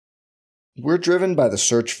We're driven by the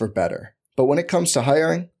search for better. But when it comes to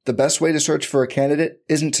hiring, the best way to search for a candidate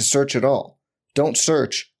isn't to search at all. Don't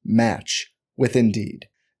search, match with Indeed.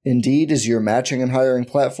 Indeed is your matching and hiring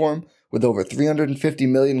platform with over 350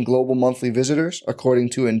 million global monthly visitors,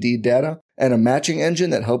 according to Indeed data, and a matching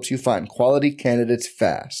engine that helps you find quality candidates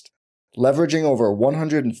fast. Leveraging over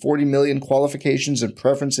 140 million qualifications and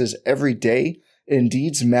preferences every day,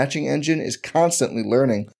 Indeed's matching engine is constantly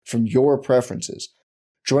learning from your preferences.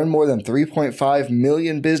 Join more than 3.5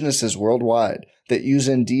 million businesses worldwide that use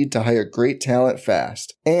Indeed to hire great talent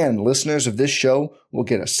fast. And listeners of this show will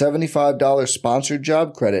get a $75 sponsored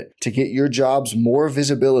job credit to get your jobs more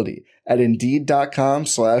visibility at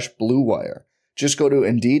Indeed.com/Blue Wire. Just go to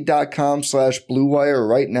Indeed.com/Blue Wire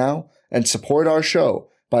right now and support our show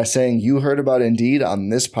by saying you heard about Indeed on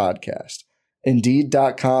this podcast.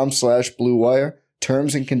 Indeed.com/Blue Wire.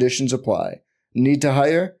 Terms and conditions apply. Need to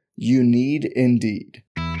hire? You need Indeed.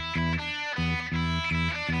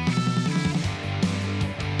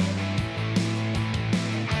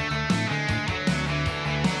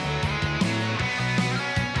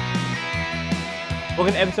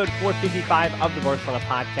 Welcome to episode 455 of the Barcelona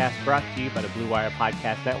podcast, brought to you by the Blue Wire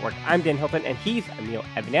Podcast Network. I'm Dan Hilton, and he's Emil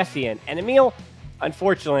Evanesian. And Emil,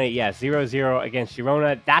 unfortunately, 0-0 against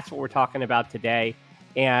Girona. That's what we're talking about today.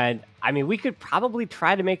 And, I mean, we could probably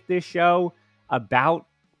try to make this show about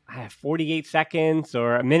 48 seconds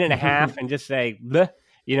or a minute and a half and just say, bleh,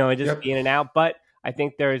 and just be in and out. But I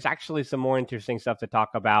think there's actually some more interesting stuff to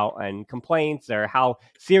talk about and complaints or how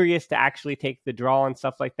serious to actually take the draw and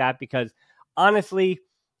stuff like that. Because honestly,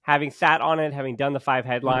 having sat on it, having done the 5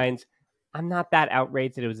 headlines, I'm not that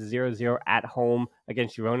outraged that it was a 0-0 at home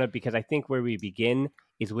against Girona, because I think where we begin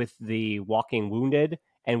is with the walking wounded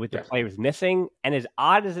and with the players missing. And as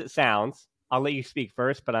odd as it sounds, I'll let you speak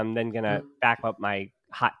first, but I'm then going to back up my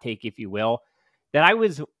hot take, if you will, that I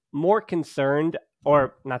was more concerned,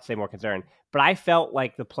 or not say more concerned, but I felt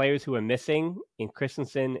like the players who were missing in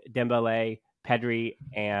Christensen, Dembele, Pedri,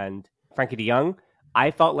 and Frankie de Jong,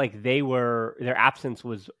 I felt like their absence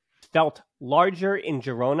was felt larger in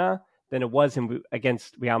Girona than it was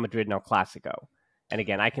against Real Madrid in El Clasico. And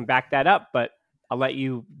again, I can back that up, but I'll let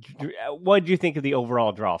you. What did you think of the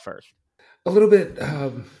overall draw first? A little bit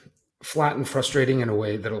flat and frustrating in a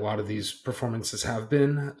way that a lot of these performances have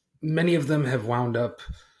been. Many of them have wound up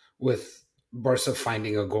with Barca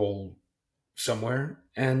finding a goal somewhere.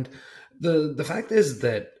 And the fact is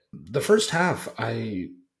that the first half, I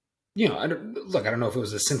don't know if it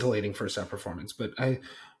was a scintillating first half performance, but I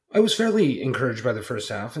was fairly encouraged by the first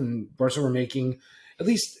half, and Barca were making, at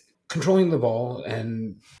least controlling the ball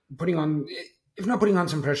and putting on, if not putting on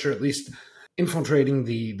some pressure, at least infiltrating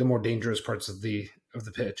the more dangerous parts of the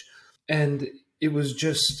pitch. And it was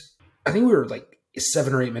just, I think we were like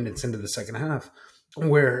 7 or 8 minutes into the second half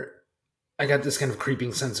where I got this kind of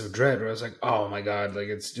creeping sense of dread where I was like, oh my God, like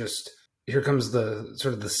it's just, here comes the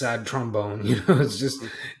sort of the sad trombone, it's just,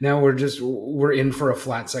 now we're in for a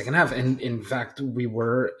flat second half. And in fact we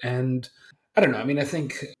were, and I don't know. I mean, I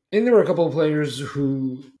think there were a couple of players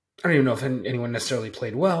who, I don't even know if anyone necessarily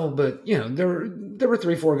played well, but there were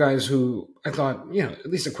 3-4 guys who I thought, at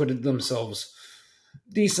least acquitted themselves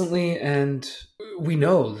decently. And we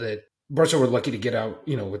know that Barca were lucky to get out,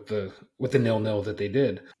 with the 0-0 that they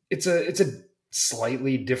did. It's a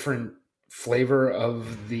slightly different flavor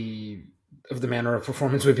of the manner of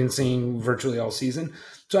performance we've been seeing virtually all season.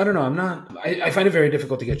 So I don't know. I find it very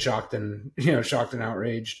difficult to get shocked and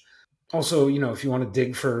outraged. Also, if you want to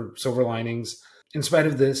dig for silver linings, in spite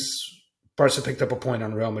of this, Barca picked up a point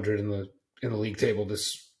on Real Madrid in the league table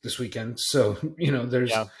this weekend. So,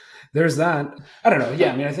 there's that. I don't know.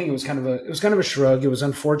 Yeah. I mean, I think it was kind of a shrug. It was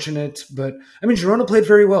unfortunate, but I mean, Girona played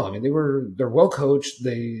very well. I mean, they're well coached.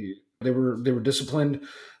 They were disciplined.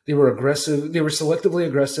 They were aggressive. They were selectively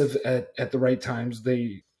aggressive at the right times.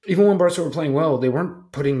 Even when Barca were playing well, they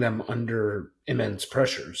weren't putting them under immense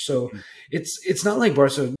pressure. So it's not like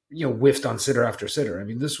Barca, whiffed on sitter after sitter. I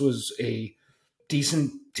mean, this was a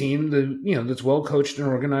decent team that, that's well coached and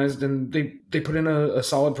organized, and they put in a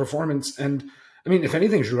solid performance. And I mean, if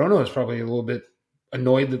anything, Girona was probably a little bit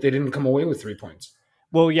annoyed that they didn't come away with 3 points.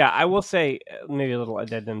 Well, yeah, I will say maybe a little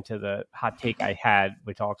addendum to the hot take I had,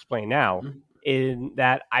 which I'll explain now. In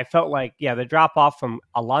that I felt like, the drop-off from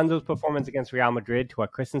Alonso's performance against Real Madrid to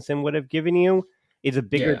what Christensen would have given you is a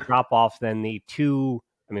bigger drop-off than the two,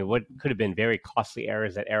 what could have been very costly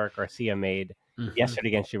errors that Eric Garcia made yesterday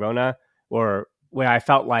against Girona, or where I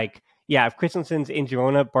felt like, if Christensen's in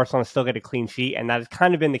Girona, Barcelona still get a clean sheet, and that has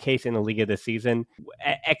kind of been the case in the Liga this season.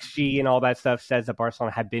 XG and all that stuff says that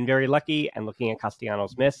Barcelona have been very lucky, and looking at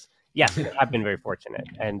Castellanos' miss, yes, they have been very fortunate.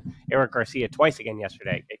 And Eric Garcia twice again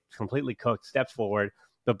yesterday, it completely cooked, steps forward.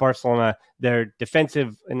 But Barcelona, their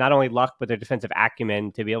defensive, and not only luck, but their defensive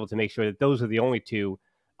acumen to be able to make sure that those are the only two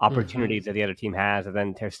opportunities that the other team has. And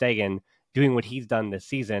then Ter Stegen doing what he's done this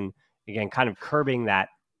season, again, kind of curbing that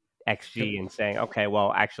XG and saying, okay,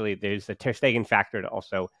 well, actually, there's the Ter Stegen factor to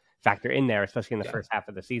also factor in there, especially in the first half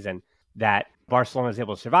of the season, that Barcelona is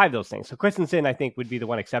able to survive those things. So Christensen, I think, would be the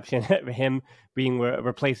one exception. Him being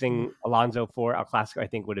replacing Alonso for El Clasico, I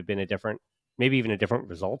think, would have been a different, maybe even a different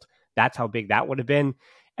result. That's how big that would have been.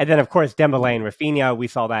 And then, of course, Dembele and Rafinha, we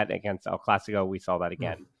saw that against El Clasico. We saw that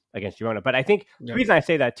again against Girona. But I think the reason I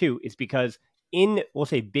say that, too, is because in, we'll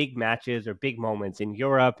say, big matches or big moments in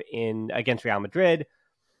Europe, against Real Madrid,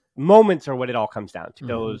 moments are what it all comes down to.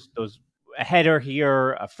 Those a header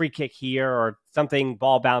here, a free kick here, or something,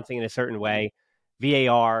 ball bouncing in a certain way,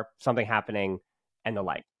 VAR, something happening, and the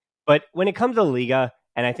like. But when it comes to Liga,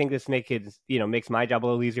 and I think this makes my job a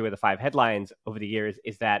little easier with the 5 headlines over the years,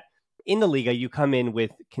 is that in the Liga, you come in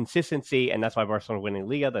with consistency, and that's why Barcelona winning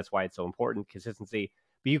Liga. That's why it's so important, consistency.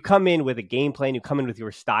 But you come in with a game plan, you come in with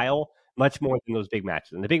your style, much more than those big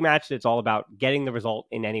matches. In the big matches, it's all about getting the result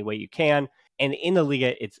in any way you can. And in the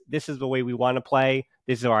Liga, this is the way we want to play.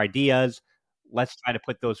 These are our ideas. Let's try to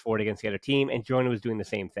put those forward against the other team. And Girona was doing the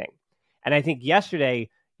same thing. And I think yesterday,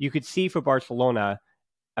 you could see for Barcelona,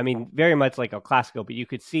 I mean, very much like El Clasico, but you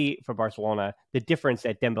could see for Barcelona the difference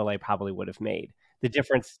that Dembele probably would have made. The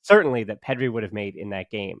difference, certainly, that Pedri would have made in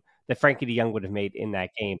that game, that Frankie de Jong would have made in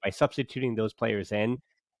that game by substituting those players in.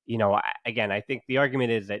 Again, I think the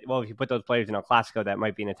argument is that, well, if you put those players in El Clasico, that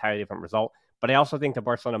might be an entirely different result. But I also think that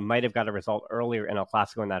Barcelona might have got a result earlier in El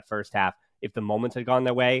Clasico in that first half if the moments had gone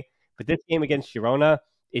their way. But this game against Girona,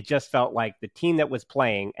 it just felt like the team that was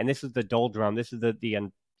playing, and this is the doldrum, this is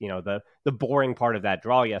the boring part of that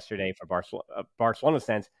draw yesterday for Barcelona's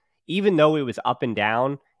sense. Even though it was up and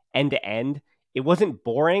down, end to end, it wasn't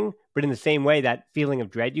boring. But in the same way, that feeling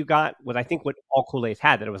of dread you got was, I think, what all Kool-Aid's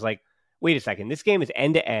had. That it was like, wait a second, this game is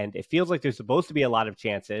end to end. It feels like there's supposed to be a lot of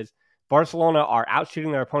chances. Barcelona are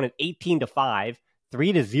outshooting their opponent 18-5,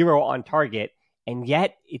 3-0 on target, and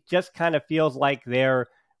yet it just kind of feels like they're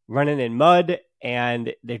running in mud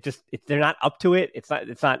and they're not up to it. It's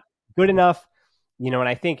not good enough, and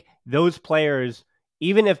I think those players,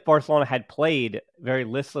 even if Barcelona had played very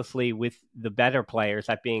listlessly with the better players,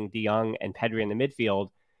 that being De Jong and Pedri in the midfield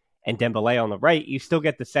and Dembele on the right, you still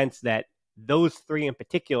get the sense that those three in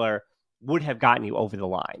particular would have gotten you over the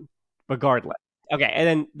line, regardless. Okay,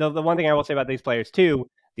 and then the one thing I will say about these players too,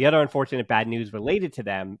 the other unfortunate bad news related to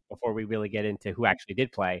them, before we really get into who actually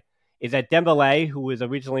did play, is that Dembele, who was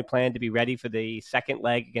originally planned to be ready for the second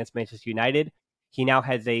leg against Manchester United, he now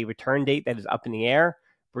has a return date that is up in the air,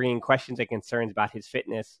 bringing questions and concerns about his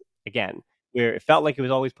fitness again, where it felt like it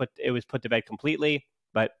was put to bed completely,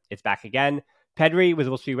 but it's back again. Pedri was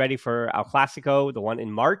supposed to be ready for El Clasico, the one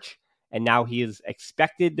in March, and now he is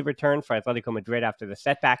expected to return for Atletico Madrid after the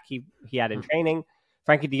setback he had in training.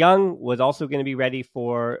 Frankie de Jong was also going to be ready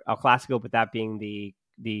for El Clasico, but that being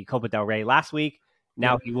the Copa del Rey last week.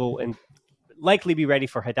 Now he will likely be ready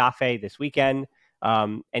for Getafe this weekend.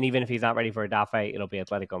 And even if he's not ready for Getafe, it'll be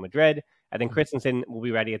Atletico Madrid. I think Christensen will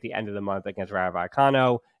be ready at the end of the month against Rayo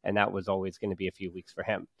Vallecano, and that was always going to be a few weeks for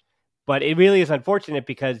him. But it really is unfortunate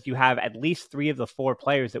because you have at least 3 of the 4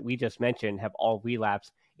 players that we just mentioned have all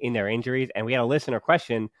relapsed in their injuries. And we had a listener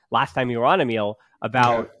question last time you were on, Emil,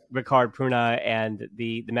 about Ricard Pruna and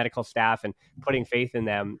the medical staff and putting faith in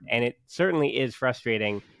them. And it certainly is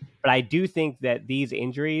frustrating. But I do think that these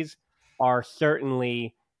injuries are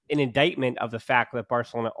certainly an indictment of the fact that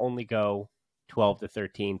Barcelona only go 12 to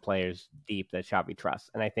 13 players deep that Xavi trusts.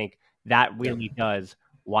 And I think that really does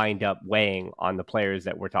wind up weighing on the players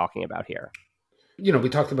that we're talking about here. We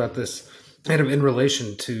talked about this kind of in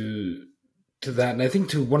relation to that, and I think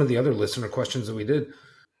to one of the other listener questions that we did.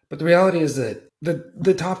 But the reality is that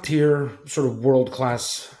the top tier sort of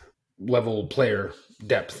world-class level player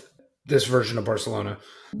depth, this version of Barcelona,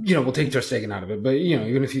 we'll take Ter Stegen out of it, but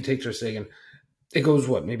even if you take Ter Stegen, it goes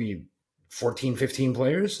maybe 14, 15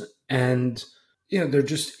 players, and there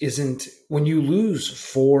just isn't, when you lose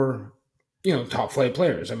 4 top flight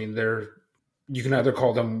players. I mean, you can either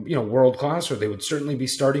call them, world class, or they would certainly be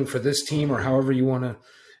starting for this team, or however you want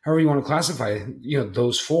to classify,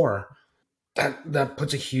 those 4. That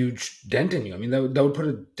puts a huge dent in you. I mean, that would put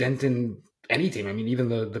a dent in any team. I mean, even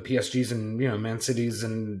the PSGs and Man Cities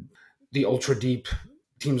and the ultra deep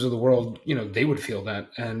teams of the world, they would feel that.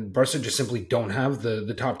 And Barca just simply don't have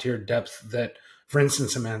the top tier depth that, for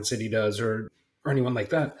instance, a Man City does, or anyone like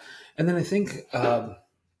that. And then I think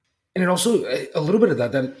And it also, a little bit of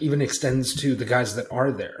that even extends to the guys that are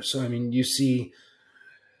there. So, I mean, you see,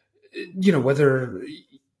 whether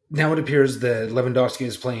now it appears that Lewandowski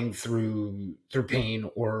is playing through pain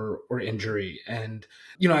or injury. And,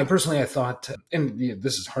 I thought, and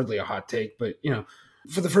this is hardly a hot take, but,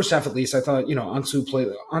 for the first half at least, I thought,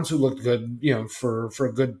 Ansu looked good, for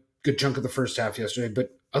a good chunk of the first half yesterday.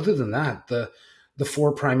 But other than that, the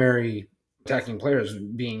four primary attacking players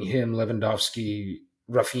being him, Lewandowski,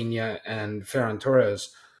 Rafinha, and Ferran Torres,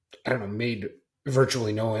 I don't know, made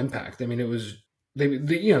virtually no impact. I mean, it was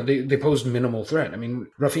they posed minimal threat. I mean,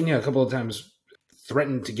 Rafinha a couple of times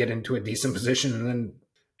threatened to get into a decent position and then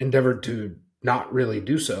endeavored to not really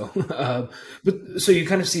do so. But so you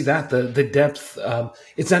kind of see that the depth.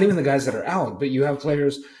 It's not even the guys that are out, but you have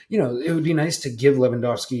players. It would be nice to give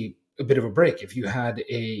Lewandowski a bit of a break if you had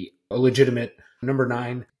a legitimate number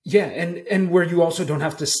 9. Yeah, and where you also don't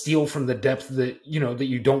have to steal from the depth that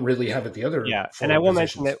you don't really have at the other. Yeah, and I will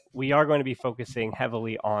mention that we are going to be focusing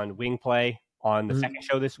heavily on wing play on the second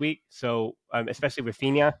show this week. So especially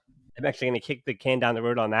Rafinha, I'm actually going to kick the can down the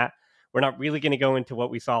road on that. We're not really going to go into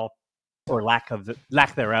what we saw or lack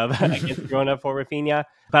thereof against Girona for Rafinha,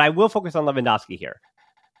 but I will focus on Lewandowski here.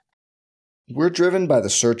 We're driven by the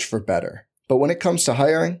search for better. But when it comes to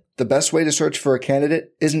hiring, the best way to search for a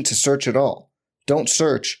candidate isn't to search at all. Don't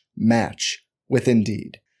search, match with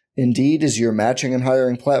Indeed. Indeed is your matching and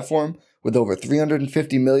hiring platform with over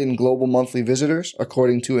 350 million global monthly visitors,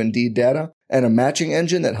 according to Indeed data, and a matching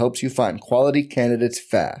engine that helps you find quality candidates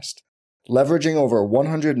fast. Leveraging over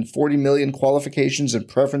 140 million qualifications and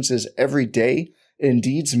preferences every day,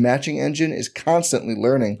 Indeed's matching engine is constantly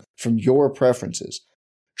learning from your preferences.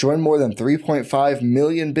 Join more than 3.5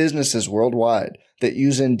 million businesses worldwide that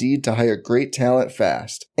use Indeed to hire great talent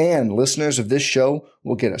fast. And listeners of this show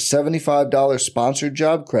will get a $75 sponsored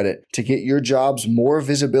job credit to get your jobs more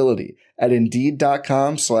visibility at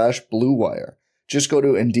Indeed.com/Blue Wire. Just go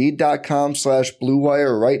to Indeed.com/Blue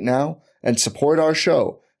Wire right now and support our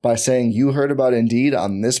show by saying you heard about Indeed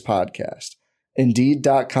on this podcast.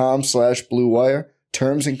 Indeed.com/Blue Wire.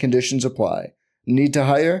 Terms and conditions apply. Need to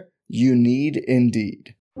hire? You need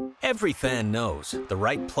Indeed. Every fan knows the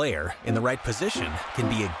right player in the right position can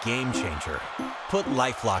be a game changer. Put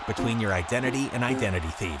LifeLock between your identity and identity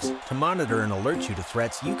thieves to monitor and alert you to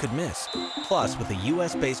threats you could miss. Plus, with a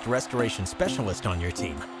U.S.-based restoration specialist on your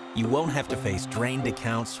team, you won't have to face drained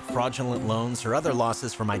accounts, fraudulent loans, or other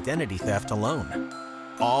losses from identity theft alone.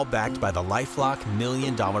 All backed by the LifeLock $1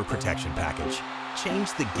 Million Protection Package.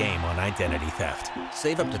 Change the game on identity theft.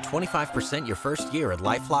 Save up to 25% your first year at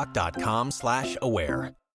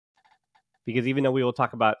LifeLock.com/aware. Because even though we will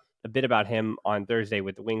talk about a bit about him on Thursday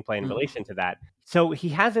with the wing play in relation to that. So he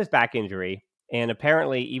has this back injury, and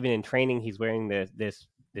apparently even in training, he's wearing this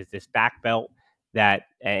back belt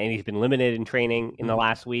and he's been limited in training in the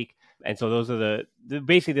last week. And so those are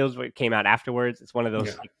basically those what came out afterwards. It's one of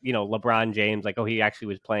those, LeBron James, like, oh, he actually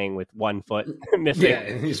was playing with one foot missing,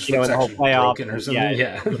 in the whole playoff or something.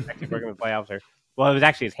 Yeah. Broken in the playoffs. Well, it was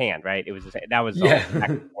actually his hand, right? It was that was all back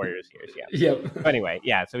in the Warriors years. Yeah. Yep. But anyway,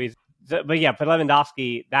 yeah. So for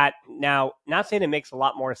Lewandowski, that now, not saying it makes a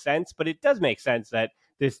lot more sense, but it does make sense that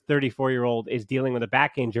this 34-year-old is dealing with a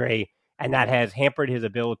back injury, and that has hampered his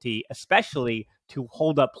ability, especially to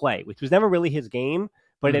hold up play, which was never really his game,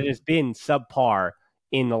 but it has been subpar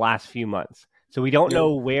in the last few months. So we don't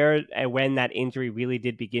know where and when that injury really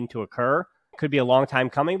did begin to occur. Could be a long time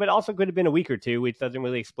coming, but also could have been a week or two, which doesn't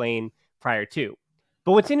really explain prior to.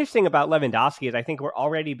 But what's interesting about Lewandowski is I think we're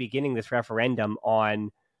already beginning this referendum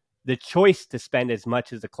on the choice to spend as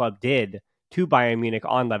much as the club did to Bayern Munich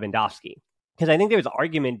on Lewandowski. Because I think there's an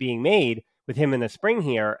argument being made with him in the spring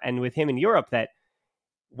here and with him in Europe that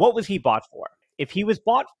what was he bought for? If he was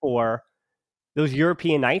bought for those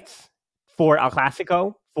European nights, for El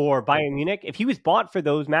Clasico, for Bayern Munich, if he was bought for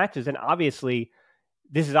those matches, then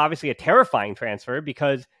this is obviously a terrifying transfer,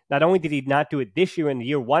 because not only did he not do it this year in the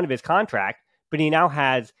year one of his contract, but he now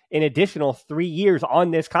has an additional 3 years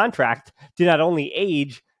on this contract to not only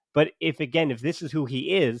age, but if this is who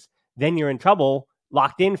he is, then you're in trouble,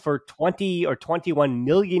 locked in for 20 or 21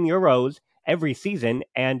 million euros every season.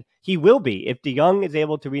 And he will be, if De Jong is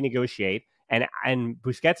able to renegotiate and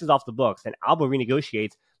Busquets is off the books and Alba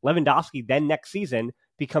renegotiates, Lewandowski then next season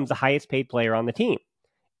becomes the highest paid player on the team.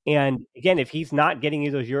 And again, if he's not getting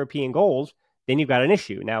you those European goals, then you've got an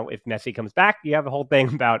issue. Now, if Messi comes back, you have a whole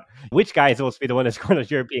thing about which guy is supposed to be the one that's scoring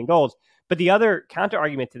those European goals. But the other counter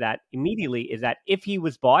argument to that immediately is that if he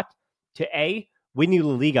was bought to win you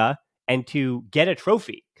La Liga and to get a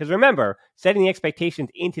trophy, because remember, setting the expectations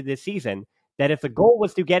into this season, that if the goal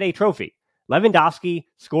was to get a trophy, Lewandowski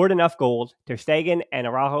scored enough goals. Ter Stegen and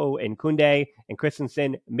Araujo and Koundé and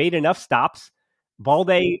Christensen made enough stops.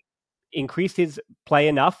 Balde increased his play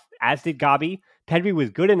enough, as did Gabi. Pedri was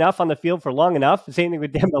good enough on the field for long enough. The same thing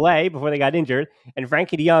with Dembele before they got injured. And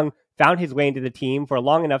Frankie de Jong found his way into the team for a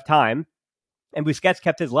long enough time. And Busquets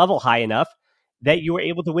kept his level high enough that you were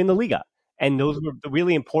able to win the Liga. And those were the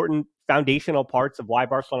really important foundational parts of why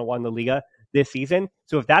Barcelona won the Liga this season.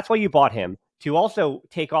 So if that's why you bought him, to also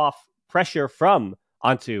take off pressure from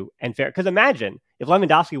Ansu and Ferrer, because imagine if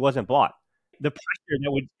Lewandowski wasn't bought, the pressure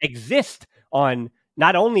that would exist on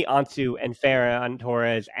not only Ansu and Ferrer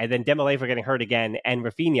Torres, and then Dembele for getting hurt again, and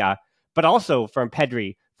Rafinha, but also from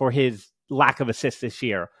Pedri for his lack of assists this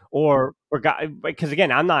year. Or because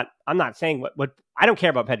again, I'm not saying what I don't care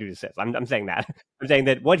about Pedri's assists. I'm saying that. I'm saying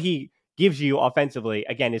that what he gives you offensively,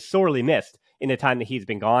 again, is sorely missed in the time that he's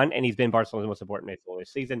been gone, and he's been Barcelona's most important midfielder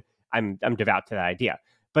this season. I'm devout to that idea.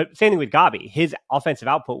 But same thing with Gabi. His offensive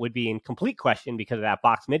output would be in complete question because of that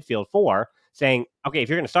box midfield four, saying, okay, if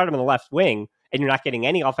you're going to start him on the left wing and you're not getting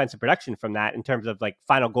any offensive production from that in terms of like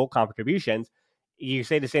final goal contributions, you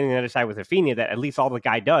say the same thing on the other side with Rafinha, that at least all the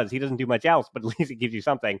guy does, he doesn't do much else, but at least it gives you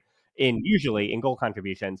something usually in goal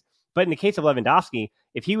contributions. But in the case of Lewandowski,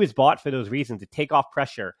 if he was bought for those reasons, to take off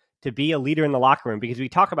pressure, to be a leader in the locker room, because we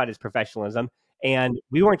talk about his professionalism and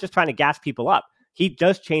we weren't just trying to gas people up. He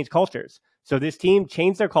does change cultures. So this team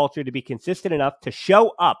changed their culture to be consistent enough to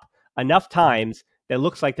show up enough times that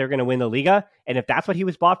looks like they're going to win the Liga. And if that's what he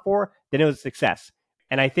was bought for, then it was a success.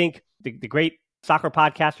 And I think the great soccer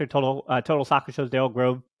podcaster, Total Soccer Show's Daryl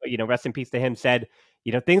Grove, rest in peace to him, said,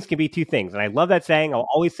 things can be two things. And I love that saying. I'll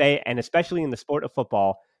always say it, and especially in the sport of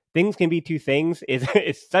football, things can be two things is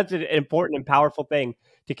such an important and powerful thing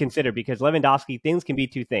to consider, because Lewandowski, things can be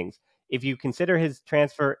two things. If you consider his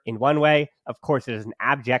transfer in one way, of course, it is an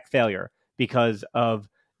abject failure because of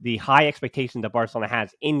the high expectations that Barcelona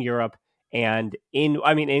has in Europe and in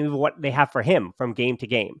what they have for him from game to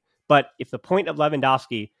game. But if the point of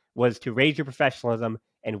Lewandowski was to raise your professionalism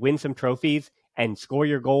and win some trophies and score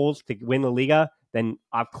your goals to win the Liga, then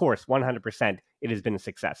of course, 100%, it has been a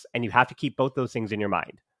success. And you have to keep both those things in your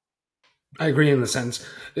mind. I agree in the sense,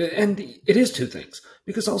 and it is two things,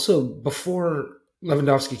 because also before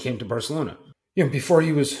Lewandowski came to Barcelona, before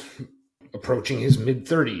he was approaching his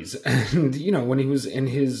mid-30s, and when he was in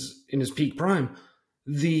his peak prime,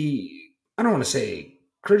 I don't want to say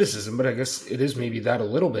criticism, but I guess it is maybe that a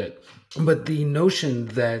little bit, but the notion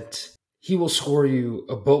that he will score you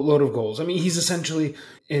a boatload of goals. I mean, he's essentially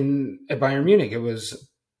at Bayern Munich, it was,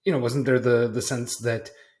 wasn't there the sense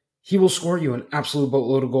that he will score you an absolute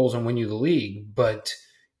boatload of goals and win you the league, but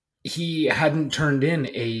he hadn't turned in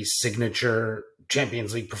a signature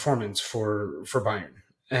Champions League performance for Bayern.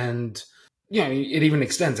 And it even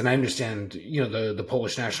extends, and I understand, the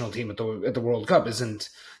Polish national team at the World Cup isn't,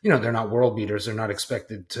 they're not world beaters, they're not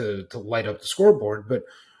expected to light up the scoreboard, but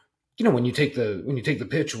when you take the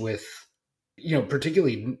pitch with,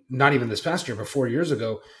 particularly not even this past year, but 4 years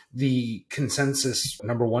ago, the consensus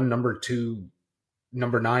number 1, number 2,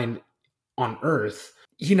 number 9 on earth,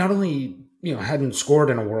 he not only hadn't scored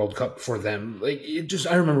in a World Cup for them,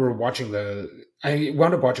 I remember I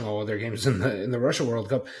wound up watching all of their games in the Russia World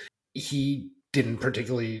Cup. He didn't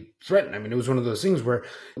particularly threaten. I mean, it was one of those things where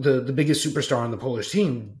the biggest superstar on the Polish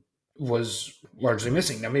team was largely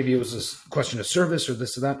missing. Now, maybe it was a question of service or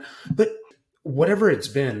this or that, but whatever it's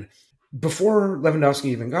been, before Lewandowski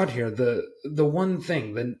even got here, the one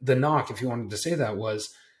thing, the knock, if you wanted to say that,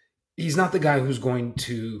 was he's not the guy who's going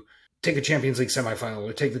to take a Champions League semifinal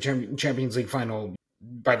or take the Champions League final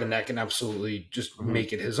by the neck and absolutely just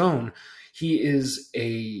make it his own. He is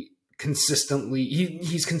he's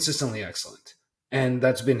consistently excellent, and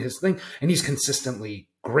that's been his thing. And he's consistently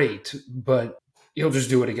great, but he'll just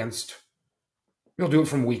do it he'll do it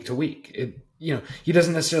from week to week. He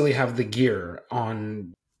doesn't necessarily have the gear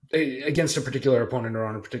on against a particular opponent or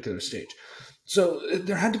on a particular stage. So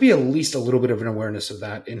there had to be at least a little bit of an awareness of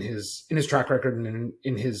that in his track record and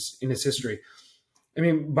in his history. I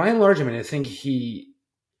mean, by and large, I think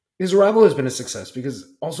his arrival has been a success, because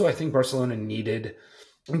also I think Barcelona needed,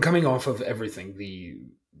 and coming off of everything,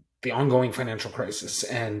 the ongoing financial crisis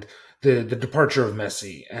and the departure of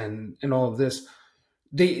Messi and all of this,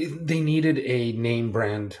 they needed a name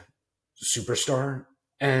brand superstar,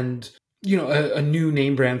 and a new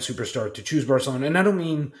name brand superstar to choose Barcelona. And I don't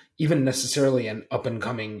mean even necessarily an up and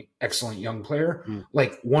coming excellent young player,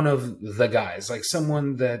 like one of the guys, like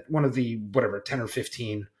one of the 10 or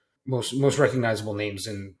 15 most recognizable names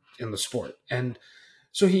in the sport. And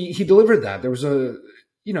so he delivered that. There was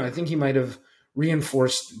I think he might have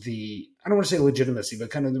reinforced I don't want to say legitimacy,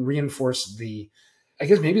 but kind of reinforced the I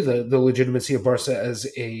guess maybe the legitimacy of Barca as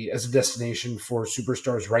a destination for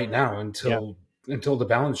superstars right now until the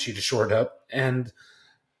balance sheet is shored up. And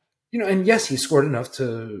and yes, he scored enough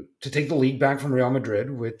to take the league back from Real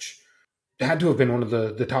Madrid, which had to have been one of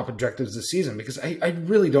the top objectives this season, because I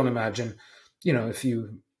really don't imagine, if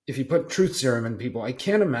you put truth serum in people, I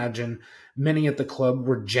can't imagine many at the club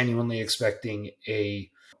were genuinely expecting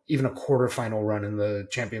even a quarterfinal run in the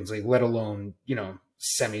Champions League, let alone,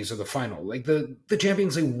 semis or the final. Like the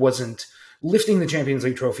Champions League wasn't lifting the Champions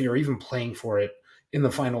League trophy or even playing for it in the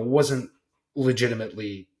final wasn't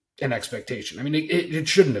legitimately an expectation. I mean, it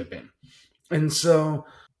shouldn't have been. And so,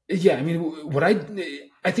 yeah, I mean, what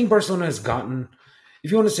I think Barcelona has gotten,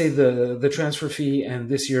 if you want to say the transfer fee and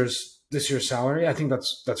this year's salary, I think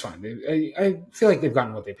that's fine. I feel like they've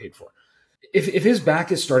gotten what they paid for. If his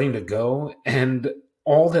back is starting to go and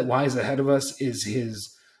all that lies ahead of us is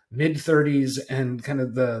his mid-30s and kind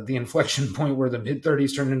of the inflection point where the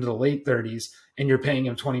mid-30s turn into the late 30s and you're paying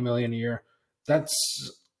him $20 million a year,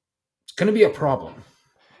 that's going to be a problem.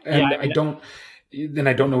 And I don't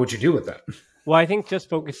know what you do with that. Well, I think just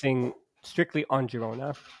focusing strictly on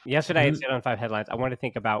Girona. Yesterday, I had said on 5 headlines, I want to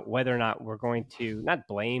think about whether or not we're going to not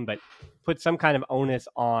blame, but put some kind of onus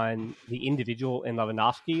on the individual in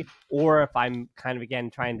Lewandowski, or if I'm kind of,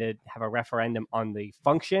 again, trying to have a referendum on the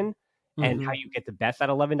function and how you get the best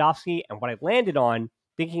out of Lewandowski. And what I landed on,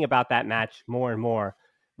 thinking about that match more and more,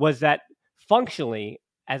 was that functionally,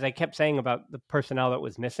 as I kept saying about the personnel that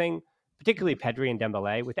was missing, particularly Pedri and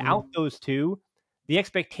Dembele, without those two, the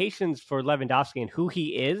expectations for Lewandowski and who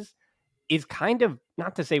he is kind of,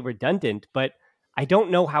 not to say redundant, but I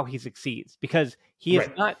don't know how he succeeds, because he is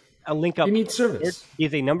not a link-up. He needs service. He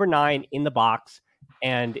is a number 9 in the box,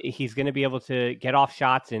 and he's going to be able to get off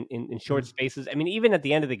shots in short spaces. I mean, even at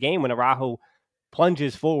the end of the game when Araujo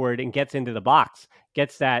plunges forward and gets into the box,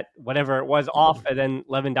 gets that, whatever it was, off, and then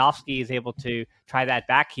Lewandowski is able to try that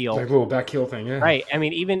back heel. Like a little back heel thing, yeah. Right. I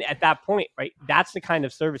mean, even at that point, right, that's the kind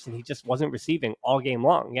of service that he just wasn't receiving all game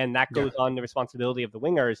long. And that goes on the responsibility of the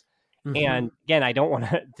wingers. And again, I don't want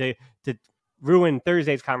to ruin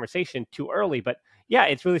Thursday's conversation too early, but yeah,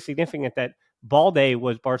 it's really significant that Balde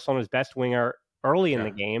was Barcelona's best winger early in the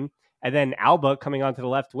game, and then Alba coming onto the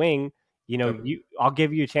left wing. I'll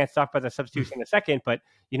give you a chance to talk about the substitution in a second, but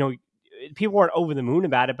people weren't over the moon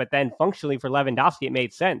about it. But then functionally for Lewandowski, it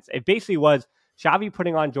made sense. It basically was Xavi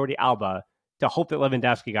putting on Jordi Alba to hope that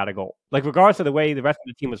Lewandowski got a goal. Like, regardless of the way the rest of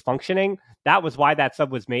the team was functioning, that was why that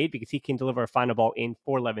sub was made, because he can deliver a final ball in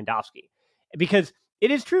for Lewandowski. Because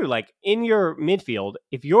it is true, like, in your midfield,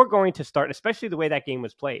 if you're going to start, especially the way that game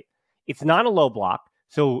was played, it's not a low block.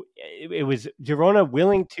 So it was Girona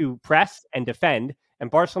willing to press and defend,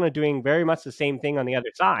 and Barcelona doing very much the same thing on the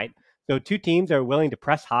other side. So two teams are willing to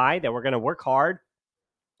press high, that we're going to work hard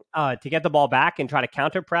to get the ball back and try to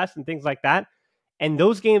counter press and things like that. And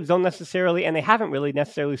those games don't necessarily, and they haven't really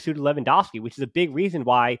necessarily suited Lewandowski, which is a big reason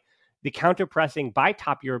why the counter pressing by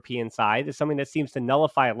top European side is something that seems to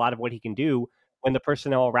nullify a lot of what he can do when the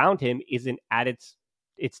personnel around him isn't at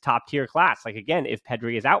its top tier class. Like, again, if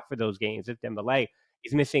Pedri is out for those games, if Dembele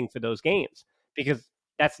is missing for those games, because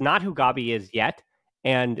that's not who Gabi is yet.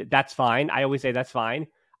 And that's fine. I always say that's fine.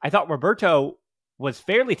 I thought Roberto was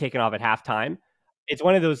fairly taken off at halftime. It's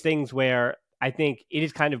one of those things where I think it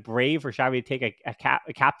is kind of brave for Xavi to take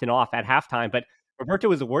a captain off at halftime, but Roberto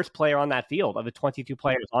was the worst player on that field of the 22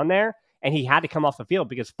 players on there, and he had to come off the field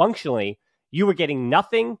because functionally you were getting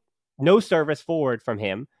nothing, no service forward from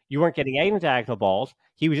him. You weren't getting any diagonal balls.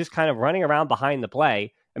 He was just kind of running around behind the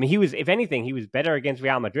play. I mean, he was, if anything, he was better against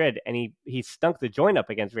Real Madrid, and he stunk the joint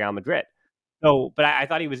up against Real Madrid. So, but I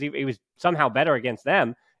thought he was somehow better against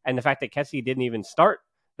them, and the fact that Kessie didn't even start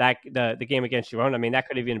the game against Girona, I mean, that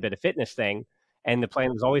could have even been a fitness thing, and the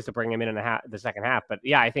plan was always to bring him in the second half. But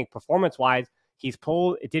yeah, I think performance-wise, he's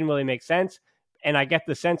pulled. It didn't really make sense, and I get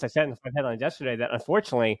the sense, I said in the headlines yesterday, that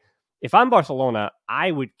unfortunately, if I'm Barcelona,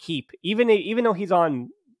 I would keep, even though he's on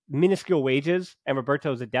minuscule wages and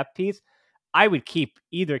Roberto's a depth piece, I would keep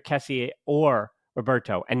either Kessie or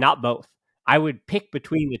Roberto and not both. I would pick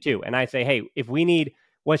between the two, and I say, hey, if we need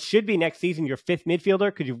what should be next season your fifth midfielder,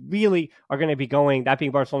 because you really are going to be going, that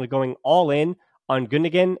being Barcelona, going all in on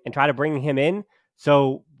Gundogan and try to bring him in.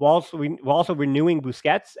 So we're also renewing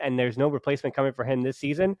Busquets, and there's no replacement coming for him this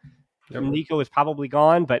season. Yep. Nico is probably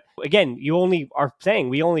gone, but again, you only are saying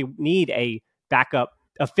we only need a backup,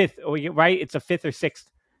 a fifth, right? It's a fifth or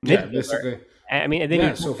sixth midfielder. Basically. I mean, and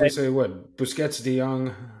then so if we say what, Busquets, De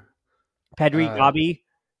Jong, Pedri, Gabi,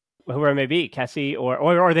 whoever it may be, Kessie,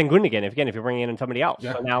 or then Gundogan, if you're bringing in somebody else.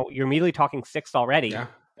 Yeah. So now you're immediately talking sixth already. Yeah.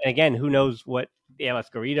 And again, who knows what ALS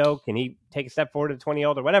Garrido, can he take a step forward to the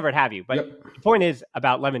 20-year-old or whatever have you? But the point is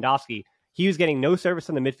about Lewandowski, he was getting no service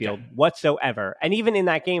in the midfield whatsoever. And even in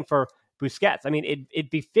that game for Busquets, I mean, it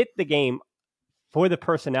befit the game for the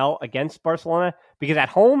personnel against Barcelona, because at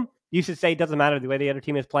home, you should say it doesn't matter the way the other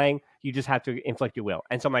team is playing. You just have to inflict your will.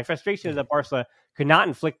 And so my frustration is that Barca could not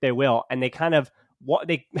inflict their will, and they kind of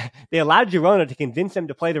they allowed Girona to convince them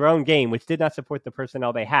to play their own game, which did not support the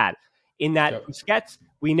personnel they had. In that Busquets,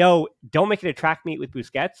 we know, don't make it a track meet with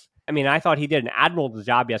Busquets. I mean, I thought he did an admirable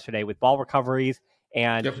job yesterday with ball recoveries,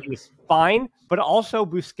 and he was fine. But also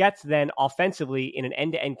Busquets then offensively in an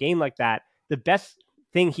end-to-end game like that, the best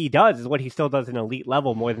thing he does is what he still does at an elite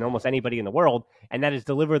level more than almost anybody in the world, and that is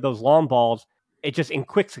deliver those long balls, it just in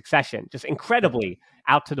quick succession, just incredibly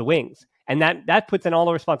out to the wings. And that puts in all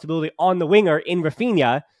the responsibility on the winger in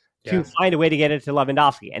Rafinha to find a way to get it to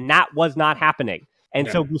Lewandowski. And that was not happening. And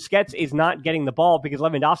so Busquets is not getting the ball because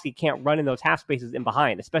Lewandowski can't run in those half spaces in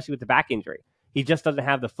behind, especially with the back injury. He just doesn't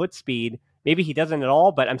have the foot speed. Maybe he doesn't at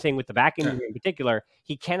all, but I'm saying with the back injury in particular,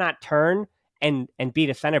 he cannot turn and beat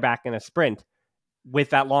a center back in a sprint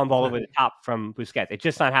with that long ball over the top from Busquets. It's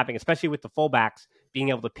just not happening, especially with the fullbacks being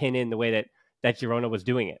able to pin in the way that Girona was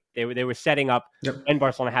doing it. They were setting up when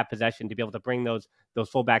Barcelona had possession to be able to bring those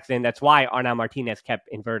fullbacks in. That's why Arnau Martinez kept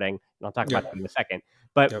inverting, and I'll talk about that in a second.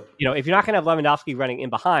 But if you're not going to have Lewandowski running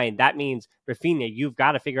in behind, that means Rafinha, you've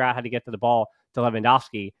got to figure out how to get to the ball to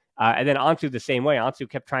Lewandowski. And then Ansu the same way. Ansu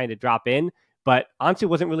kept trying to drop in, but Ansu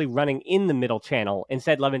wasn't really running in the middle channel.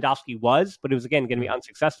 Instead, Lewandowski was, but it was, again, going to be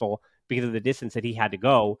unsuccessful because of the distance that he had to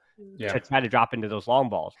go to try to drop into those long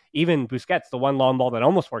balls. Even Busquets, the one long ball that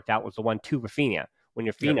almost worked out was the one to Rafinha, when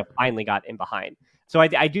Rafinha finally got in behind. So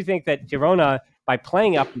I do think that Girona, by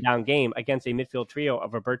playing up and down game against a midfield trio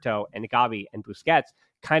of Roberto and Gavi and Busquets,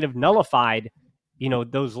 kind of nullified,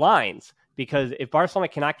 those lines. Because if Barcelona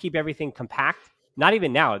cannot keep everything compact, not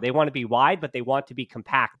even now, they want to be wide, but they want to be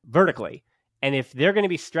compact vertically. And if they're going to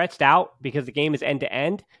be stretched out because the game is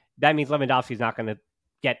end-to-end, that means Lewandowski is not going to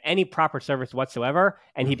get any proper service whatsoever,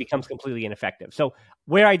 and he becomes completely ineffective. So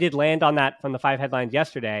where I did land on that from the 5 headlines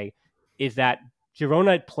yesterday is that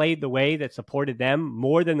Girona played the way that supported them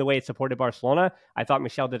more than the way it supported Barcelona. I thought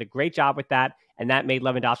Michel did a great job with that, and that made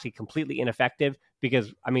Lewandowski completely ineffective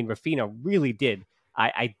because, Rafinha really did.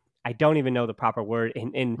 I don't even know the proper word.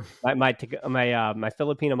 In my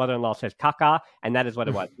Filipino mother-in-law says caca, and that is what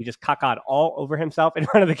it was. He just caca'd all over himself in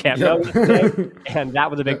front of the camera, and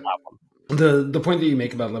that was a big problem. The point that you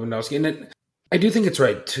make about Lewandowski, and I do think it's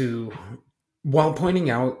right to, while pointing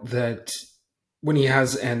out that when he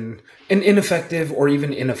has an ineffective or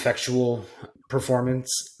even ineffectual performance,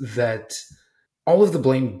 that all of the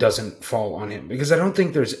blame doesn't fall on him, because I don't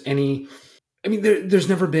think there's any. There's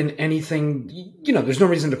never been anything, there's no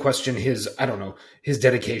reason to question his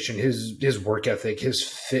dedication, his work ethic, his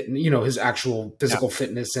fit, his actual physical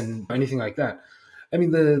fitness and anything like that.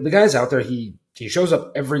 The guy's out there. He shows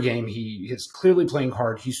up every game. He is clearly playing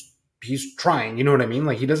hard. He's trying, you know what I mean?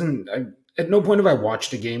 Like, he doesn't, at no point have I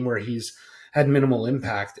watched a game where he's had minimal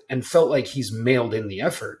impact and felt like he's mailed in the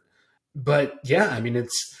effort. But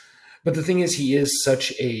but the thing is, he is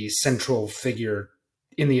such a central figure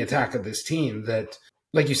in the attack of this team that,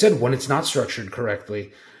 like you said, when it's not structured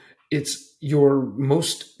correctly, it's your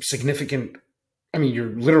most significant, your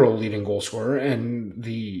literal leading goal scorer, and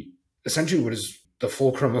essentially what is the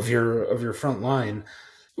fulcrum of your front line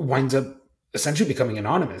winds up essentially becoming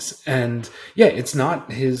anonymous. And it's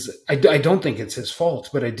not his, I don't think it's his fault,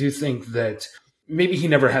 but I do think that maybe he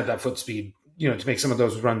never had that foot speed, to make some of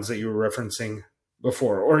those runs that you were referencing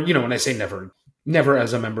before. Or, when I say never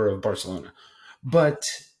as a member of Barcelona. But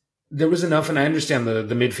there was enough, and I understand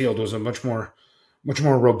the midfield was a much more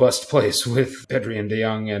robust place with Pedri and De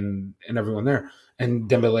Jong and everyone there, and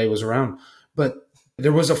Dembele was around. But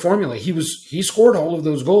there was a formula. He scored all of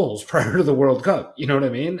those goals prior to the World Cup. You know what I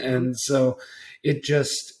mean? And so it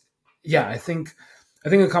just, I think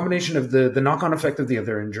a combination of the knock-on effect of the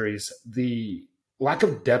other injuries, the lack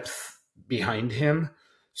of depth behind him,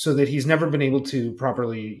 so that he's never been able to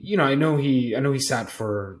properly. I know he sat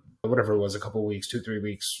for whatever it was, a couple of weeks, 2-3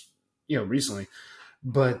 weeks, recently.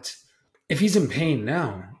 But if he's in pain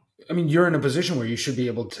now, you're in a position where you should be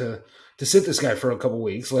able to sit this guy for a couple of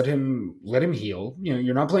weeks, let him heal.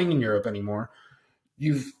 You're not playing in Europe anymore.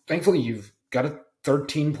 Thankfully you've got a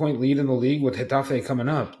 13-point lead in the league with Getafe coming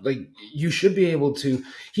up. Like, he should be able to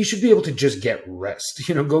just get rest,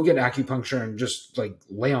 go get acupuncture and just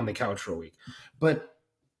lay on the couch for a week. But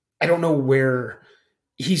I don't know where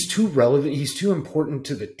he's too relevant. He's too important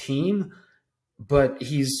to the team, but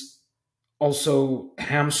he's also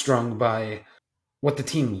hamstrung by what the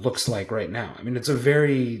team looks like right now. I mean, it's a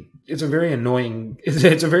very annoying,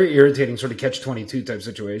 it's a very irritating sort of catch-22 type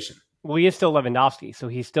situation. Well, he is still Lewandowski, so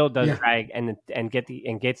he still does Yeah. drag and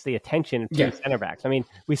gets the attention of two Yeah. center backs. I mean,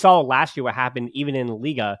 we saw last year what happened even in La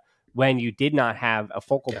Liga when you did not have a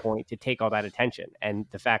focal point to take all that attention, and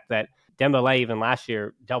the fact that Dembele even last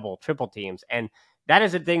year double, triple teams, and that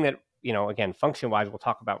is a thing that, you know, again, function wise, we'll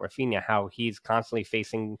talk about Rafinha, how he's constantly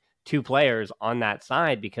facing two players on that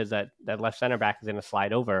side because that left center back is going to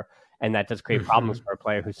slide over, and that does create problems for a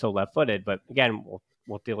player who's so left footed. But again,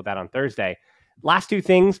 we'll deal with that on Thursday. Last two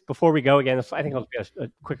things before we go. Again, I think it'll be a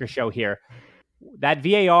quicker show here. That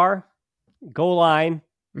VAR, goal line,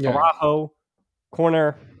 Araujo,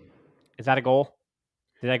 corner, is that a goal?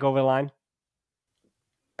 Did that go over the line?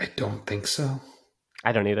 I don't think so.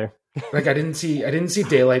 I don't either. Like I didn't see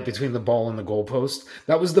daylight between the ball and the goalpost.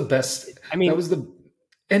 That was the best. I mean, that was the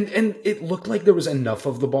and it looked like there was enough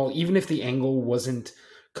of the ball, even if the angle wasn't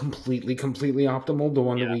completely optimal, the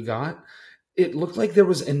one that we got. It looked like there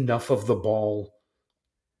was enough of the ball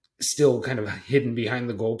still kind of hidden behind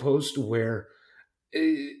the goalpost where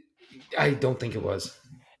I don't think it was.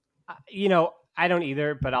 You know, I don't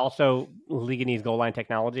either, but also Liga needs goal line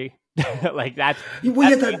technology. Like that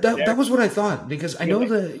was what I thought, because I know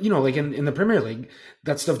that, you know, like in the Premier League,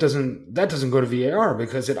 that stuff doesn't go to VAR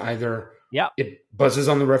because it either it buzzes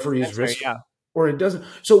on the referee's wrist or it doesn't.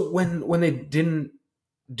 So when they didn't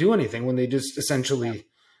do anything, when they just essentially,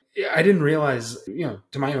 I didn't realize, you know,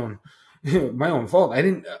 to my own fault,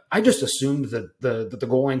 I just assumed that the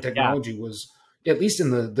goal line technology was at least in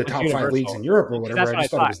the top universal. 5 leagues in Europe or whatever. I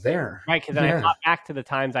just thought it was there. Right, because then I thought back to the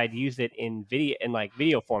times I'd used it in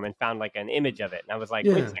video form and found like an image of it. And I was like,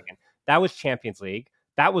 wait a second, that was Champions League.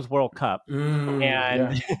 That was World Cup.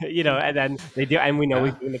 And, you know, and then they do, and we know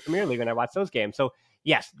we do in the Premier League when I watch those games. So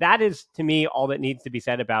yes, that is to me all that needs to be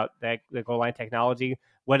said about the goal line technology,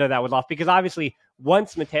 whether that was off, because obviously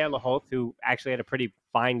once Mateo Lahoz, who actually had a pretty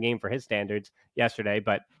fine game for his standards yesterday,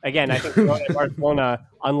 but again, I think Barcelona,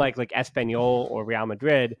 unlike like Espanyol or Real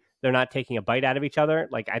Madrid, they're not taking a bite out of each other.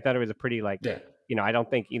 Like I thought it was a pretty you know, I don't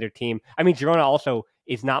think either team. I mean, Girona also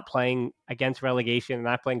is not playing against relegation,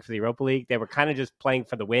 not playing for the Europa League. They were kind of just playing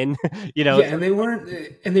for the win, you know. Yeah, and they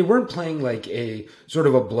weren't playing like a sort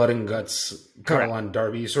of a blood and guts Catalan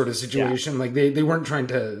derby sort of situation. Like they weren't trying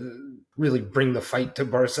to really bring the fight to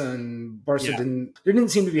Barca, and Barca there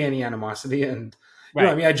didn't seem to be any animosity. And you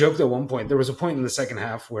know, I mean, I joked at one point, there was a point in the second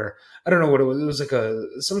half where I don't know what it was. It was like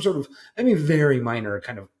some sort of, I mean, very minor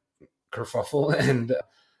kind of kerfuffle, and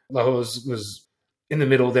Lahoz was in the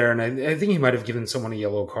middle there, and I think he might have given someone a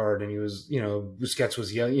yellow card, and he was, you know, Busquets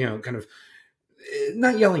was kind of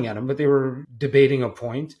not yelling at him, but they were debating a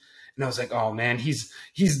point. And I was like, oh man, he's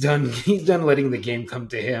done letting the game come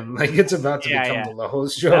to him. Like it's about to become the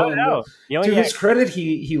Lahoz show. No. To his credit,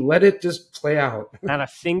 he let it just play out. Not a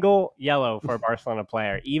single yellow for a Barcelona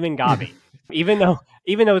player, even Gavi. even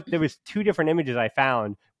though there was two different images I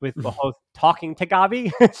found with Lahoz talking to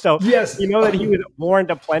Gavi. So you know that he was warned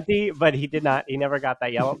aplenty, but he never got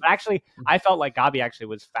that yellow. But actually, I felt like Gavi actually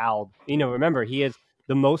was fouled. You know, remember, he is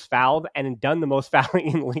the most fouled and done the most fouling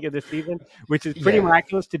in the league this season, which is pretty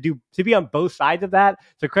miraculous to be on both sides of that.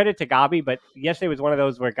 So credit to Gavi, but yesterday was one of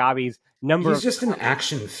those where Gavi's he's just an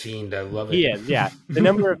action fiend. I love it. He is, yeah. The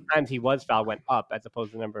number of times he was fouled went up as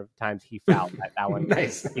opposed to the number of times he fouled. That one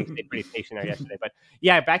nice. I think stayed pretty stationary yesterday. But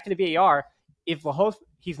yeah, back to the VAR. If Lahoz,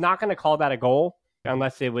 he's not going to call that a goal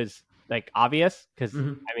unless it was like obvious, because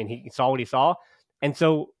I mean he saw what he saw, and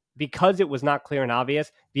so because it was not clear and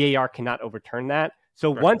obvious, VAR cannot overturn that.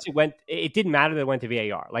 So once it didn't matter that it went to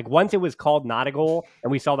VAR. Like once it was called not a goal,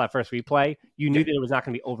 and we saw that first replay, you knew that it was not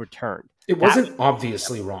going to be overturned. It wasn't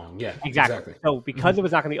obviously wrong. Yeah, exactly. So because it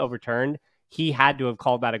was not going to be overturned, he had to have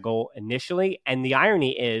called that a goal initially. And the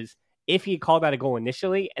irony is, if he called that a goal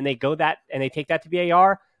initially, and they take that to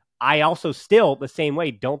VAR, I also still the same way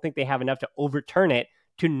don't think they have enough to overturn it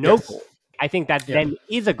to no goal. I think that then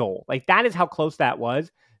is a goal. Like that is how close that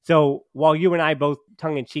was. So while you and I both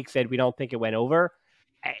tongue in cheek said we don't think it went over,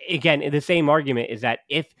 again, the same argument is that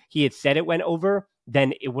if he had said it went over,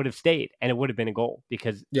 then it would have stayed and it would have been a goal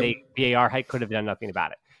because VAR could have done nothing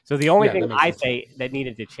about it. So the only thing I say that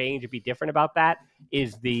needed to change or be different about that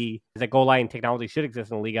is the goal line technology should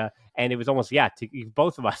exist in the Liga. And it was almost, to give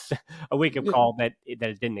both of us a wake-up call that it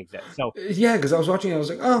didn't exist. So because I was watching, I was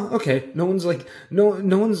like, oh, okay. No one's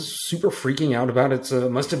super freaking out about it. So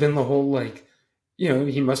it must have been the whole, like, you know,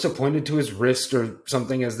 he must have pointed to his wrist or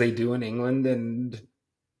something as they do in England, and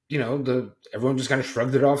you know, everyone just kind of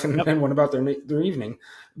shrugged it off and went about their evening.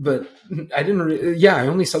 But I didn't. I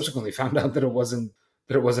only subsequently found out that it wasn't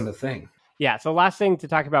a thing. Yeah, so last thing to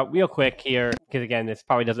talk about real quick here, because again, this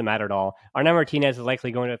probably doesn't matter at all. Arnaud Martinez is likely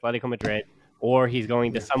going to Atletico Madrid, or he's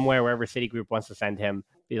going to somewhere wherever Citigroup wants to send him.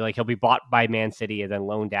 He'll be bought by Man City and then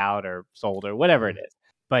loaned out or sold or whatever it is.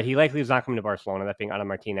 But he likely is not coming to Barcelona, that being Arnaud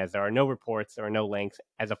Martinez. There are no reports, there are no links.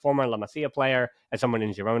 As a former La Masia player, as someone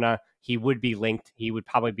in Girona, he would be linked. He would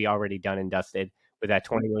probably be already done and dusted with that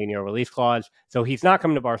 20 million euro release clause. So he's not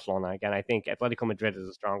coming to Barcelona. Again, I think Atletico Madrid is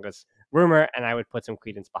the strongest rumor, and I would put some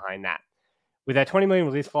credence behind that. With that 20 million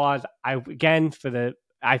release clause, I've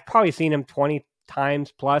probably seen him 20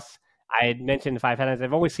 times plus. I had mentioned 5 headlines.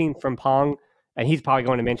 I've always seen Frimpong, and he's probably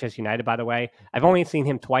going to Manchester United, by the way. I've only seen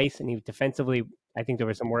him twice, and he defensively, I think there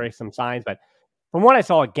were some worrisome signs. But from what I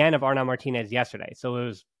saw again of Arnaud Martinez yesterday, so it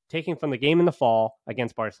was taking from the game in the fall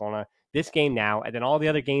against Barcelona, this game now, and then all the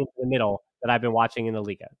other games in the middle that I've been watching in the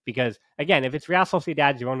Liga. Because again, if it's Real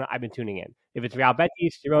Sociedad, Girona, I've been tuning in. If it's Real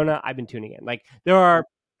Betis, Girona, I've been tuning in. Like there are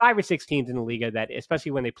 5 or 6 teams in the Liga that, especially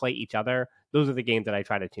when they play each other, those are the games that I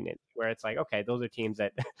try to tune in. Where it's like, okay, those are teams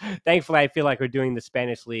that, thankfully, I feel like are doing the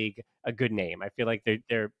Spanish league a good name. I feel like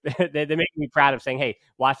they're making me proud of saying, hey,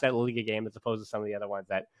 watch that La Liga game as opposed to some of the other ones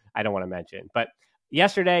that I don't want to mention. But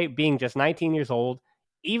yesterday, being just 19 years old,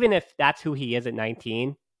 even if that's who he is at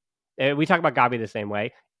 19, we talk about Gabi the same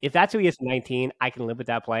way. If that's who he is at 19, I can live with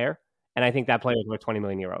that player, and I think that player is worth 20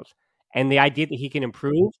 million euros. And the idea that he can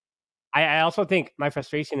improve. I also think my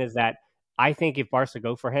frustration is that I think if Barca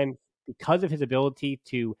go for him, because of his ability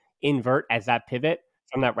to invert as that pivot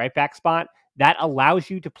from that right back spot, that allows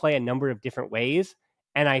you to play a number of different ways.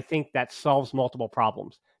 And I think that solves multiple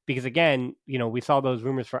problems. Because again, we saw those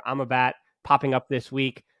rumors for Amrabat popping up this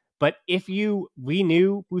week. But if you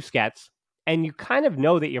renew Busquets, and you kind of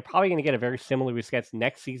know that you're probably going to get a very similar Busquets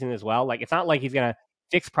next season as well, like it's not like he's going to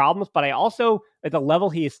fix problems, but I also, at the level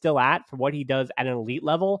he is still at for what he does at an elite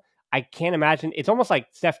level, I can't imagine. It's almost like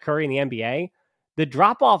Steph Curry in the NBA. The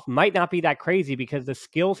drop-off might not be that crazy because the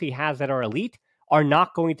skills he has that are elite are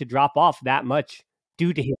not going to drop off that much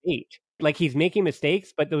due to his age. Like he's making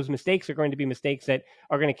mistakes, but those mistakes are going to be mistakes that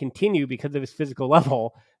are going to continue because of his physical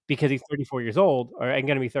level, because he's 34 years old and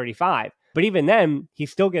going to be 35. But even then, he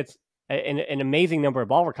still gets an amazing number of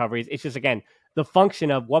ball recoveries. It's just, again, the function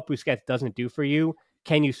of what Busquets doesn't do for you.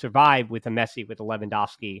 Can you survive with a Messi, with a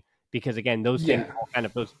Lewandowski? Because again, those things all kind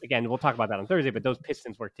of those. Again, we'll talk about that on Thursday. But those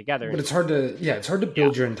pistons work together. But it's hard to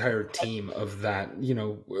build your entire team of that.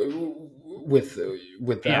 With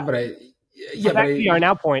that. Yeah. But back to the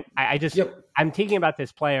now point. I'm thinking about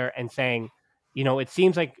this player and saying, it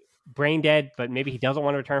seems like brain dead, but maybe he doesn't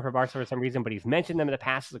want to return for Barca for some reason. But he's mentioned them in the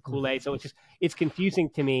past as a Kool-Aid, so it's confusing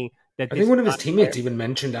to me that I think one of his teammates even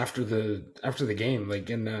mentioned after the game, like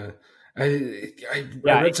I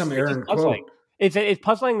read some Aaron quote. It's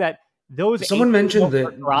puzzling that someone mentioned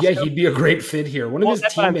that he'd be a great fit here. One of his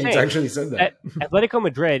teammates actually said that. Atletico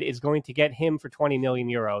Madrid is going to get him for 20 million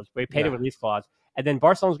euros. They paid a release clause, and then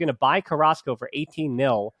Barcelona's going to buy Carrasco for 18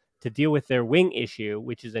 mil to deal with their wing issue,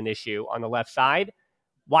 which is an issue on the left side.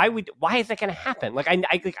 Why is that going to happen? Like I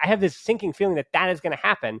have this sinking feeling that is going to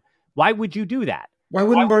happen. Why would you do that? Why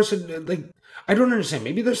wouldn't Barca, I don't understand.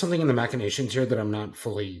 Maybe there's something in the machinations here that I'm not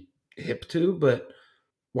fully hip to, but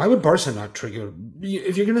why would Barca not trigger?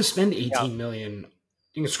 If you're going to spend 18 million,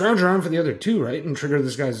 you can scrounge around for the other 2, right? And trigger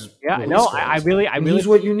this guy's. I really use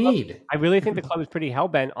what you need. I really think the club is pretty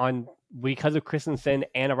hell-bent on, because of Christensen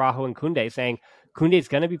and Araujo and Koundé, saying Koundé is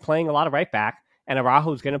going to be playing a lot of right back, and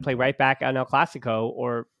Araujo is going to play right back on El Clasico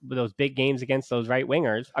or those big games against those those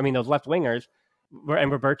left wingers.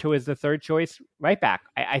 And Roberto is the third choice right back.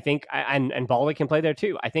 I think, and Balde can play there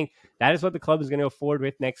too. I think that is what the club is going to afford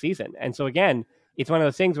with next season. And so again, it's one of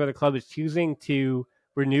those things where the club is choosing to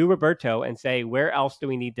renew Roberto and say, where else do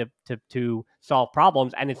we need to solve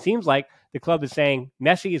problems? And it seems like the club is saying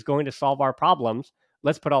Messi is going to solve our problems.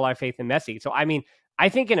 Let's put all our faith in Messi. So, I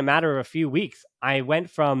think in a matter of a few weeks, I went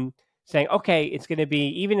from saying, okay, it's going to be,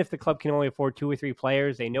 even if the club can only afford 2 or 3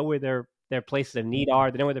 players, they know where their places of need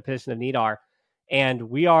are. They know where their positions of need are. And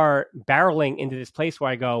we are barreling into this place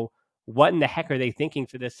where I go, what in the heck are they thinking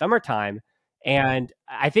for this summertime? And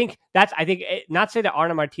I think not say that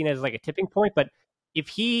Arnaud Martinez is like a tipping point, but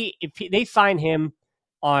if they sign him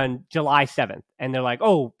on July 7th and they're like,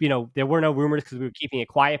 oh, there were no rumors because we were keeping it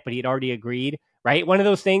quiet, but he'd already agreed, right? One of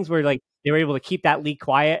those things where like they were able to keep that leak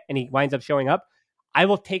quiet and he winds up showing up. I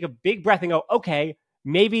will take a big breath and go, okay,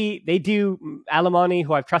 maybe they do. Alemany,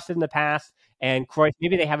 who I've trusted in the past, and Cruyff,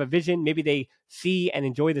 maybe they have a vision. Maybe they see and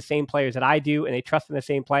enjoy the same players that I do, and they trust in the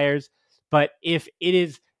same players. But if it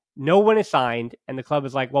is no one is signed, and the club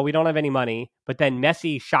is like, well, we don't have any money, but then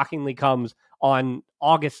Messi shockingly comes on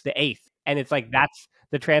August the 8th, and it's like that's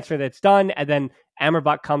the transfer that's done, and then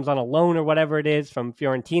Amrabat comes on a loan or whatever it is from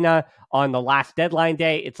Fiorentina on the last deadline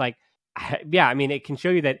day. It's like, yeah, I mean, it can show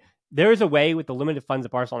you that there is a way with the limited funds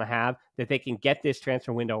that Barcelona have that they can get this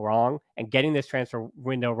transfer window wrong, and getting this transfer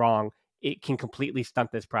window wrong, it can completely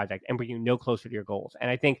stunt this project and bring you no closer to your goals. And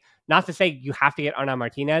I think, not to say you have to get Arnau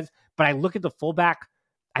Martinez, but I look at the fullback,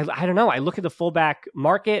 I don't know, I look at the fullback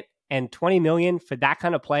market, and 20 million for that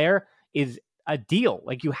kind of player is a deal.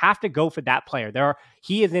 Like, you have to go for that player.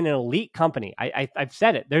 He is in an elite company. I've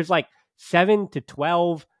said it. There's like 7 to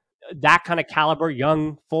 12 that kind of caliber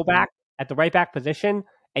young fullback at the right back position,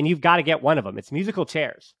 and you've got to get one of them. It's musical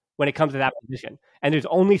chairs when it comes to that position. And there's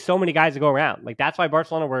only so many guys to go around. Like, that's why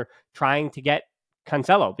Barcelona were trying to get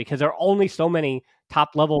Cancelo, because there are only so many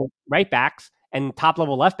top level right backs and top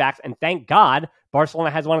level left backs. And thank God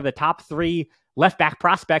Barcelona has one of the top 3 left back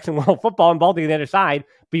prospects in world football and Baldy on the other side.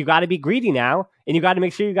 But you got to be greedy now, and you got to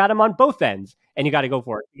make sure you got him on both ends, and you got to go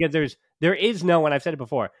for it, because there is no, and I've said it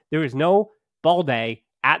before, there is no Balde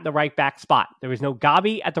at the right back spot. There is no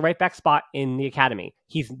Gabi at the right back spot in the academy.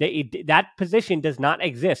 That position does not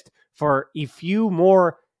exist for a few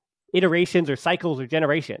more iterations or cycles or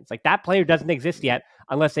generations. Like, that player doesn't exist yet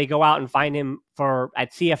unless they go out and find him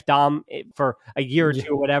at CF Dom for a year or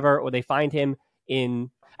two or whatever, or they find him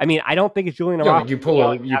in. I mean, I don't think it's Julian Araujo. You pull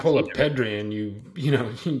a Pedri and you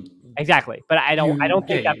know exactly. But I don't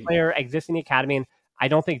think that player exists in the academy, and I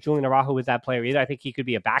don't think Julian Araujo is that player either. I think he could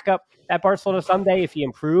be a backup at Barcelona someday if he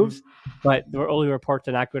improves, but the early reports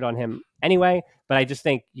are not good on him anyway. But I just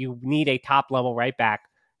think you need a top level right back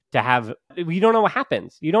to have. You don't know what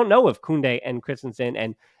happens. You don't know if Koundé and Christensen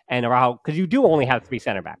and Araujo, because you do only have 3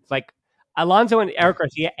 center backs. Like, Alonso and Eric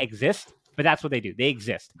Garcia exist, but that's what they do. They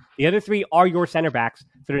exist. The other 3 are your center backs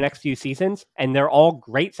for the next few seasons, and they're all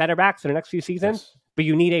great center backs for the next few seasons. Yes. But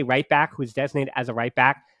you need a right back who's designated as a right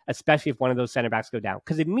back, especially if one of those center backs go down.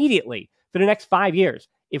 Because immediately, for the next 5 years,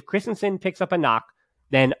 if Christensen picks up a knock,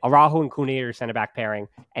 then Araujo and Koundé are your center back pairing,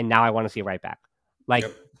 and now I want to see a right back. Like,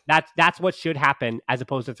 that's what should happen, as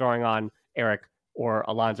opposed to throwing on Eric or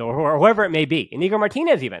Alonso or whoever it may be. Inigo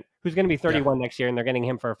Martinez even, who's going to be 31 next year, and they're getting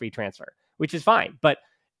him for a free transfer, which is fine. But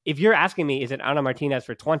if you're asking me, is it Arnau Martinez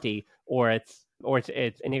for 20 or it's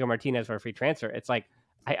Inigo Martinez for a free transfer? It's like,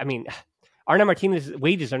 I mean, Arnau Martinez's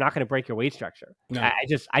wages are not going to break your wage structure. No.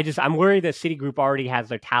 I'm worried that Citigroup already has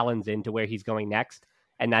their talons into where he's going next,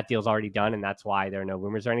 and that deal's already done, and that's why there are no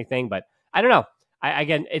rumors or anything. But I don't know.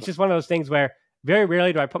 Again, it's just one of those things where very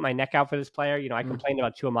rarely do I put my neck out for this player. You know, I complained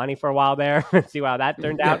about Chouamani for a while there and see how that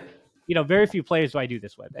turned out. You know, very few players do I do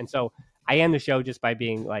this with. And so I end the show just by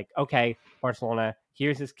being like, okay, Barcelona,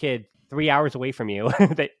 here's this kid 3 hours away from you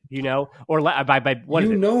that, you know, or by what you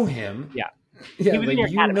is it? know him. Yeah. Yeah, like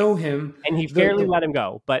you know him. And he fairly let him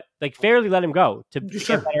go, but like fairly let him go to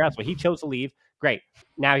get better elsewhere. He chose to leave. Great.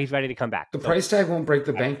 Now he's ready to come back. The price tag won't break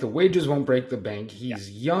the bank. The wages won't break the bank. He's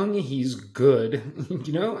young. He's good,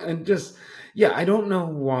 you know, and just, I don't know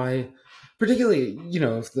why, particularly, you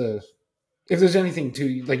know, if there's anything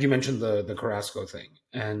to, like you mentioned, the Carrasco thing,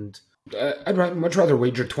 and I'd much rather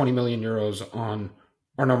wager 20 million euros on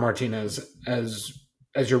Arnau Martinez as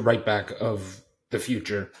your right back of the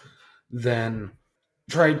future than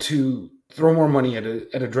try to throw more money at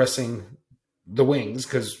addressing the wings,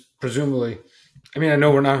 because presumably, I mean, I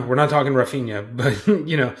know we're not talking Rafinha, but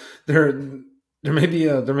you know, there may be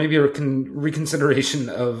a reconsideration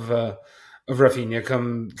of Rafinha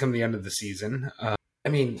come the end of the season. I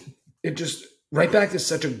mean, it just, right back is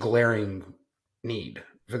such a glaring need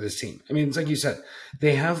for this team. I mean, it's like you said,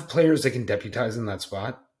 they have players that can deputize in that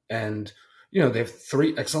spot, and you know, they have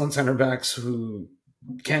 3 excellent center backs who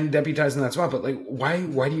can deputize in that spot. But like, why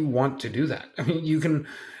do you want to do that? I mean,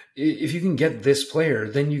 if you can get this player,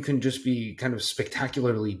 then you can just be kind of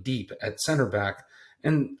spectacularly deep at center back,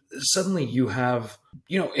 and suddenly you have,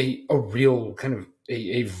 you know, a real kind of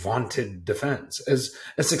a vaunted defense, as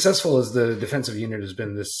successful as the defensive unit has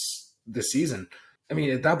been this season. I mean,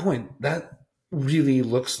 at that point, that really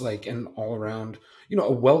looks like an all around, you know,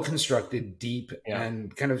 a well constructed, deep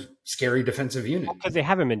and kind of scary defensive unit. Because they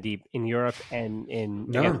haven't been deep in Europe and in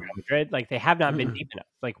Madrid. Like, they have not been deep enough.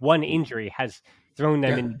 Like, one injury has thrown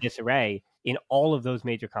them into disarray in all of those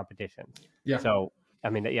major competitions. Yeah. So, I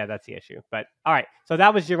mean, that's the issue. But all right. So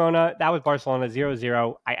that was Girona. That was Barcelona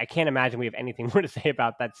 0-0. I can't imagine we have anything more to say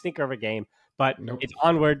about that stinker of a game. But It's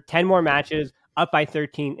onward. 10 more matches, up by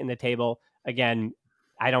 13 in the table. Again,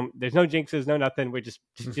 there's no jinxes, no nothing. We're just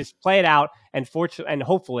play it out. And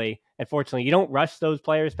hopefully, you don't rush those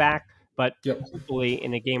players back. But hopefully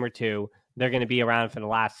in a game or two, they're going to be around for the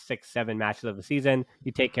last 6-7 matches of the season.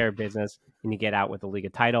 You take care of business and you get out with the Liga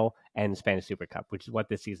title and the Spanish Super Cup, which is what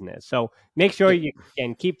this season is. So make sure you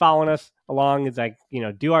can keep following us along as I,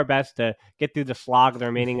 do our best to get through the slog of the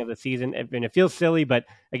remaining of the season. And it feels silly, but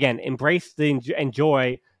again, embrace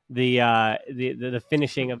enjoy the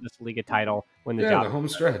finishing of this Liga title when the job the home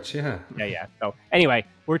stretch. Yeah. So anyway,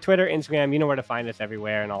 we're Twitter, Instagram, you know where to find us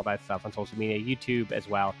everywhere and all that stuff on social media, YouTube as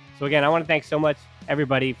well. So again, I want to thank so much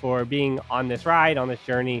everybody for being on this ride, on this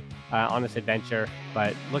journey, on this adventure.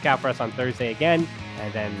 But look out for us on Thursday again.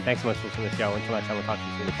 And then thanks so much for listening to the show. Until next time, we'll talk to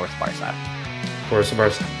you soon. Of course, Barça.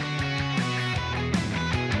 Barça.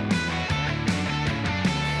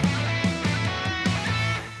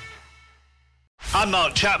 I'm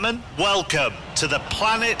Mark Chapman. Welcome to the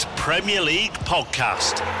Planet Premier League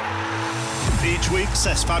podcast. Each week,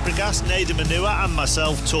 Cesc Fabregas, Nader Manua and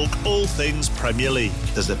myself talk all things Premier League.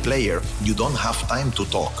 As a player, you don't have time to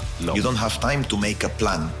talk. No. You don't have time to make a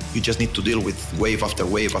plan. You just need to deal with wave after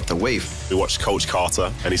wave after wave. We watched Coach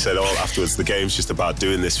Carter and he said, afterwards, the game's just about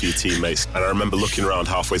doing this for your teammates. And I remember looking around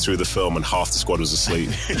halfway through the film and half the squad was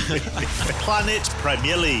asleep. Planet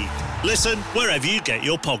Premier League. Listen wherever you get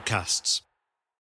your podcasts.